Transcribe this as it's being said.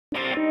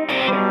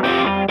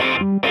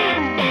You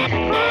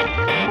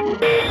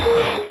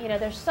know,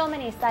 there's so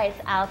many sites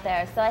out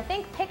there, so I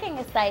think picking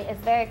a site is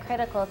very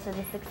critical to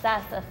the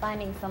success of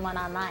finding someone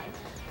online.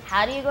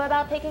 How do you go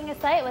about picking a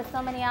site with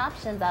so many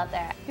options out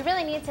there? You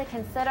really need to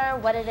consider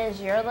what it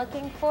is you're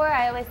looking for.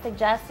 I always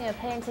suggest,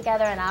 putting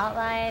together an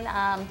outline.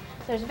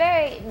 There's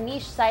very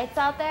niche sites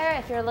out there.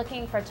 If you're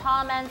looking for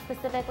tall men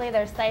specifically,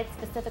 there's sites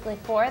specifically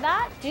for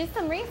that. Do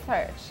some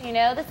research.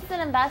 This is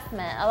an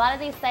investment. A lot of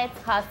these sites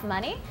cost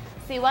money,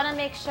 so you want to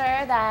make sure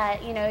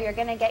that you're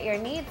going to get your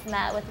needs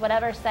met with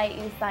whatever site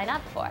you sign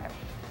up for.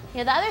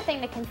 The other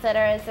thing to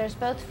consider is there's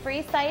both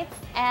free sites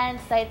and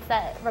sites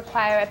that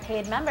require a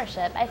paid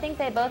membership. I think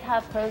they both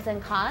have pros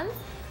and cons.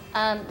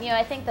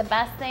 I think the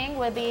best thing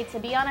would be to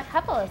be on a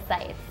couple of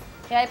sites.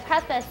 I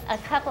preface a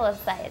couple of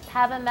sites.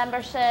 Have a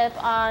membership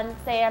on,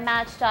 say, a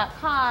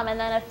Match.com and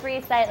then a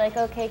free site like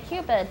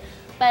OkCupid.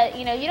 But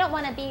you don't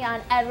want to be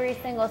on every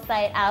single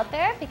site out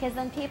there, because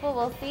then people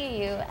will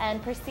see you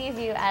and perceive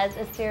you as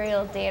a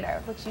serial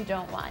dater, which you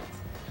don't want.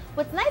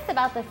 What's nice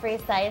about the free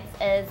sites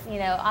is,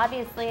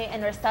 obviously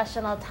in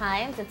recessional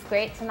times, it's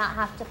great to not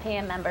have to pay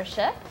a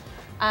membership.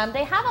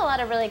 They have a lot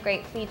of really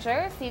great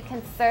features. You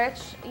can search,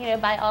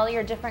 by all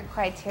your different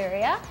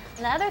criteria.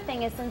 And the other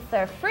thing is, since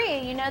they're free,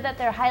 you know that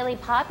they're highly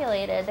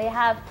populated. They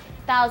have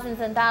thousands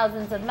and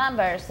thousands of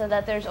members, so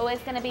that there's always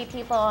going to be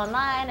people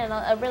online and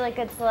a really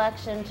good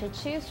selection to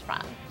choose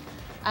from.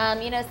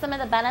 Some of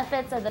the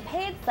benefits of the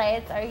paid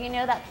sites are,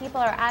 that people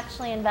are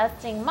actually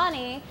investing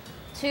money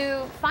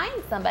to find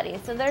somebody,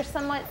 so they're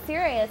somewhat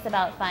serious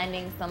about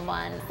finding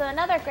someone. So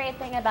another great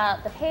thing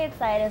about the paid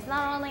site is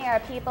not only are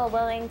people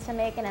willing to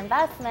make an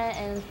investment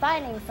in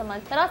finding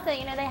someone, but also, they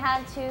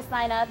had to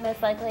sign up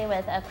most likely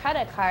with a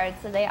credit card,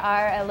 so they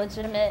are a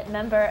legitimate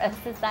member of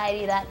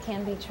society that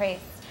can be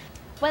traced.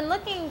 When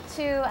looking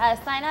to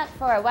sign up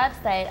for a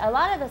website, a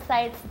lot of the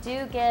sites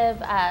do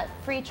give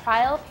free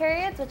trial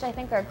periods, which I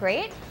think are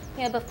great.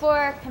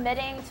 Before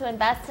committing to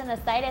invest in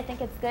a site, I think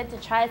it's good to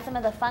try some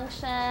of the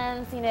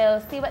functions,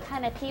 see what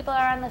kind of people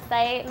are on the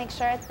site, make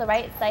sure it's the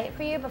right site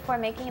for you before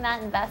making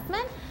that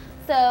investment.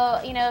 So,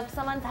 if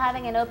someone's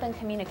having an open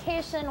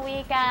communication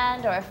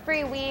weekend or a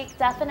free week,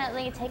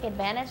 definitely take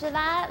advantage of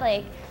that.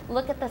 Like,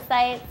 look at the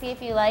site, see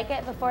if you like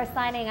it before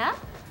signing up.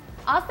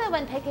 Also,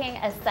 when picking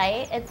a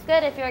site, it's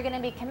good if you're going to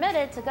be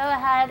committed to go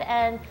ahead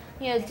and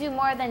do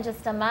more than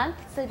just a month,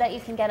 so that you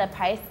can get a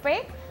price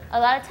break. A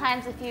lot of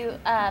times if you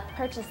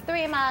purchase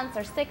 3 months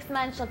or 6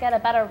 months, you'll get a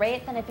better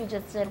rate than if you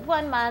just did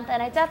 1 month.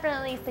 And I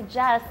definitely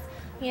suggest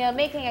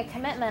making a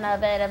commitment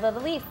of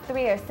at least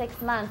 3 or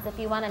 6 months if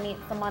you want to meet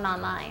someone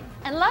online.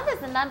 And love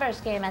is a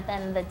numbers game at the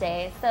end of the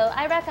day, so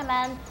I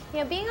recommend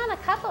being on a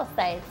couple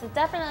sites. It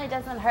definitely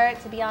doesn't hurt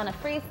to be on a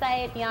free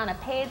site, be on a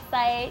paid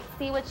site,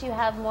 see what you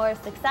have more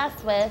success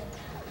with.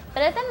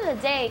 But at the end of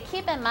the day,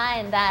 keep in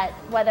mind that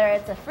whether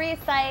it's a free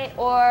site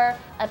or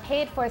a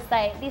paid-for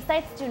site, these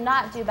sites do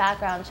not do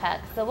background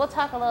checks. So we'll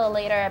talk a little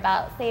later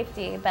about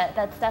safety, but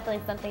that's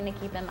definitely something to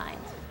keep in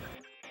mind.